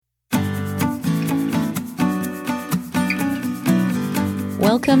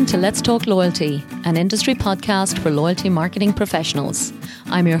Welcome to Let's Talk Loyalty, an industry podcast for loyalty marketing professionals.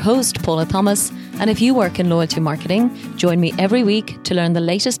 I'm your host, Paula Thomas, and if you work in loyalty marketing, join me every week to learn the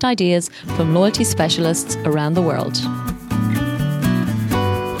latest ideas from loyalty specialists around the world.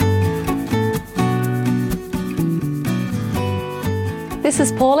 This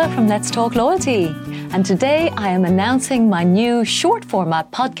is Paula from Let's Talk Loyalty, and today I am announcing my new short format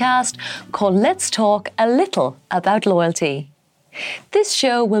podcast called Let's Talk a Little About Loyalty. This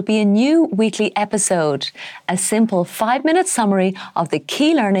show will be a new weekly episode, a simple 5-minute summary of the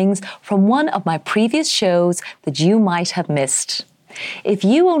key learnings from one of my previous shows that you might have missed. If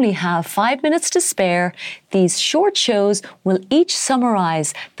you only have 5 minutes to spare, these short shows will each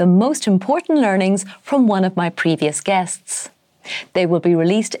summarize the most important learnings from one of my previous guests. They will be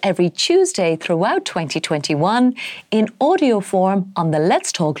released every Tuesday throughout 2021 in audio form on the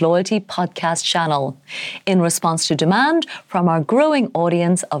Let's Talk Loyalty podcast channel, in response to demand from our growing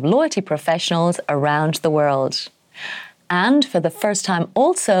audience of loyalty professionals around the world. And for the first time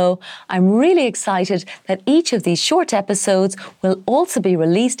also, I'm really excited that each of these short episodes will also be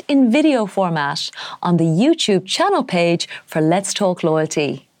released in video format on the YouTube channel page for Let's Talk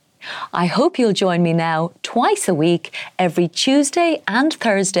Loyalty. I hope you'll join me now twice a week, every Tuesday and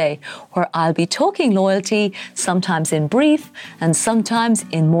Thursday, where I'll be talking loyalty, sometimes in brief and sometimes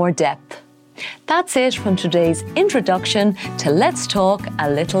in more depth. That's it from today's introduction to Let's Talk a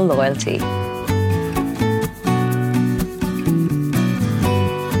Little Loyalty.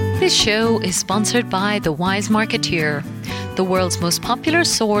 This show is sponsored by The Wise Marketeer, the world's most popular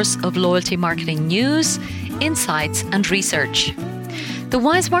source of loyalty marketing news, insights and research. The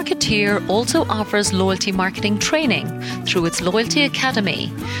Wise Marketeer also offers loyalty marketing training through its Loyalty Academy,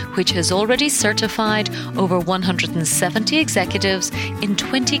 which has already certified over 170 executives in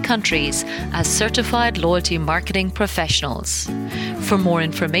 20 countries as certified loyalty marketing professionals. For more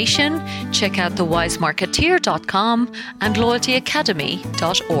information, check out thewisemarketeer.com and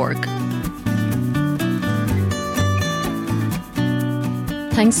loyaltyacademy.org.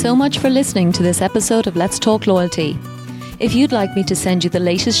 Thanks so much for listening to this episode of Let's Talk Loyalty. If you'd like me to send you the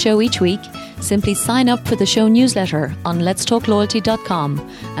latest show each week, simply sign up for the show newsletter on letstalkloyalty.com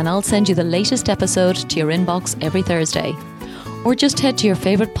and I'll send you the latest episode to your inbox every Thursday. Or just head to your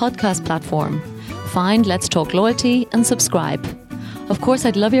favourite podcast platform. Find Let's Talk Loyalty and subscribe. Of course,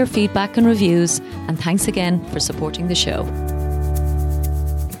 I'd love your feedback and reviews, and thanks again for supporting the show.